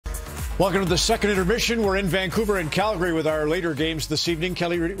Welcome to the second intermission. We're in Vancouver and Calgary with our later games this evening.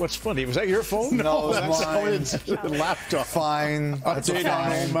 Kelly, what's funny? Was that your phone? No, that's mine. laptop. Fine. Update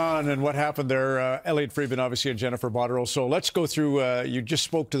on Oman and what happened there. Elliot Friedman, obviously, and Jennifer Botterill. So let's go through. You just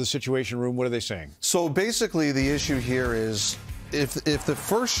spoke to the Situation Room. What are they saying? So basically, the issue here is if the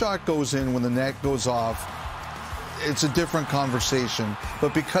first shot goes in when the net goes off, it's a different conversation.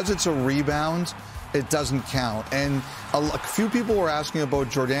 But because it's a rebound, it doesn't count. And a few people were asking about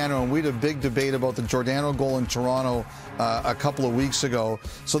Giordano, and we had a big debate about the Giordano goal in Toronto a couple of weeks ago.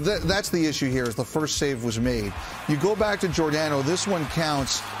 So that's the issue here, is the first save was made. You go back to Giordano, this one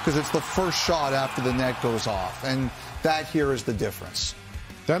counts because it's the first shot after the net goes off. And that here is the difference.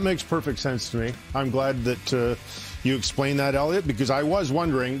 That makes perfect sense to me. I'm glad that you explained that, Elliot, because I was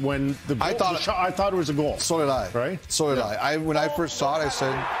wondering when the goal, I thought it was a goal. So did I. Right? So did I. When I first saw it, I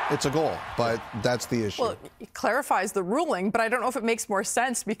said it's a goal, but that's the issue. Well, it clarifies the ruling, but I don't know if it makes more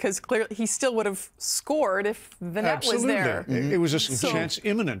sense because clearly he still would have scored if the net was there. It was a chance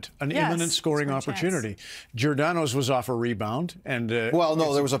imminent, imminent scoring opportunity. Giordano's was off a rebound, and well,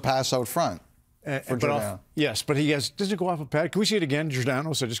 no, there was a pass out front. Yes, but he doesn't go off a pad. Can we see it again,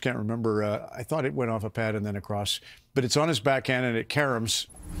 Giordano's? I just can't remember. I thought it went off a pad and then across, but it's on his backhand and it caroms.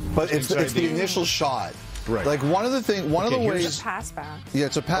 But it's the initial shot. Right. Like one of the ways. It's a pass back. Yeah,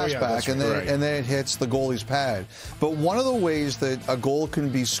 it's a pass back, and then it hits the goalie's pad. But one of the ways that a goal can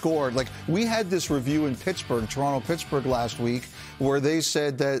be scored, like we had this review in Pittsburgh, Toronto-Pittsburgh last week, where they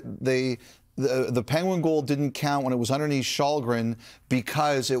said that the Penguin goal didn't count when it was underneath Shalgren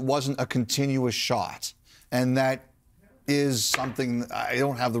because it wasn't a continuous shot. And that is something, I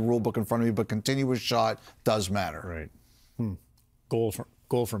don't have the rule book in front of me, but continuous shot does matter. Right. Goal for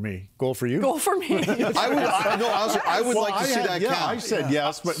me. Goal for you? Goal for me. I would like to see that count. I said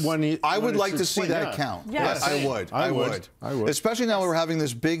yes, but I would like to see that count. Yes. I would. Especially now we're having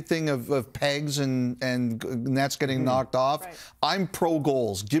this big thing of pegs and nets getting knocked off. Right. I'm pro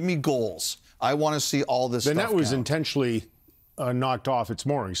goals. Give me goals. I want to see all this stuff. The net was intentionally knocked off its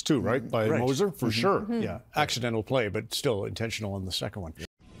moorings too, right? By Moser, for sure. Yeah, accidental play, but still intentional on the second one.